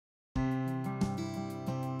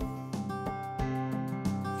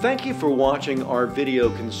Thank you for watching our video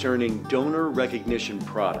concerning donor recognition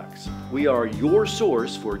products. We are your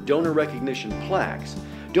source for donor recognition plaques,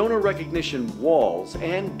 donor recognition walls,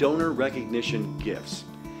 and donor recognition gifts.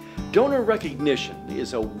 Donor recognition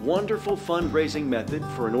is a wonderful fundraising method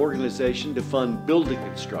for an organization to fund building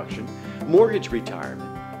construction, mortgage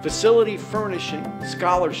retirement, facility furnishing,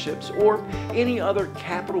 scholarships, or any other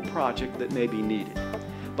capital project that may be needed.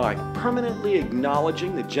 By permanently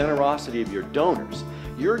acknowledging the generosity of your donors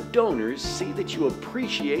see that you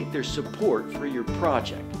appreciate their support for your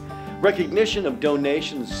project. Recognition of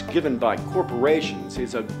donations given by corporations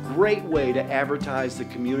is a great way to advertise the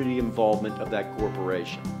community involvement of that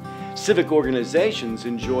corporation. Civic organizations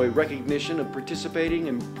enjoy recognition of participating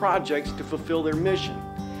in projects to fulfill their mission.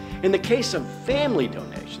 In the case of family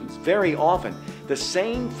donations, very often the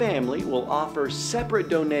same family will offer separate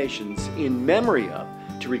donations in memory of,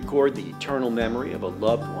 to record the eternal memory of a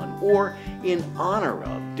loved one, or in honor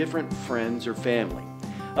of different friends or family.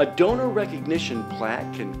 A donor recognition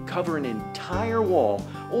plaque can cover an entire wall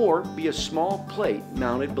or be a small plate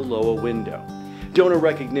mounted below a window. Donor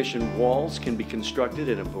recognition walls can be constructed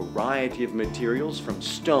in a variety of materials from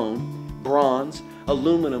stone, bronze,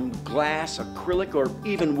 aluminum, glass, acrylic, or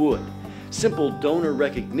even wood. Simple donor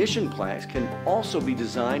recognition plaques can also be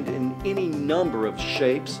designed in any number of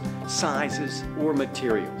shapes, sizes, or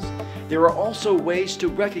materials. There are also ways to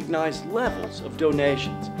recognize levels of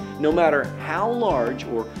donations. No matter how large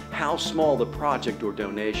or how small the project or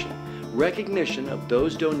donation, recognition of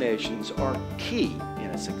those donations are key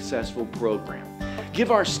in a successful program.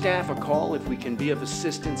 Give our staff a call if we can be of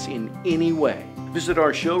assistance in any way. Visit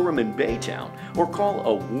our showroom in Baytown or call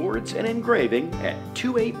Awards and Engraving at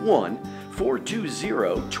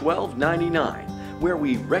 281-420-1299, where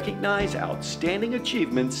we recognize outstanding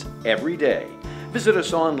achievements every day. Visit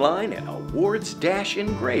us online at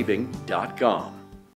Awards-Engraving.com.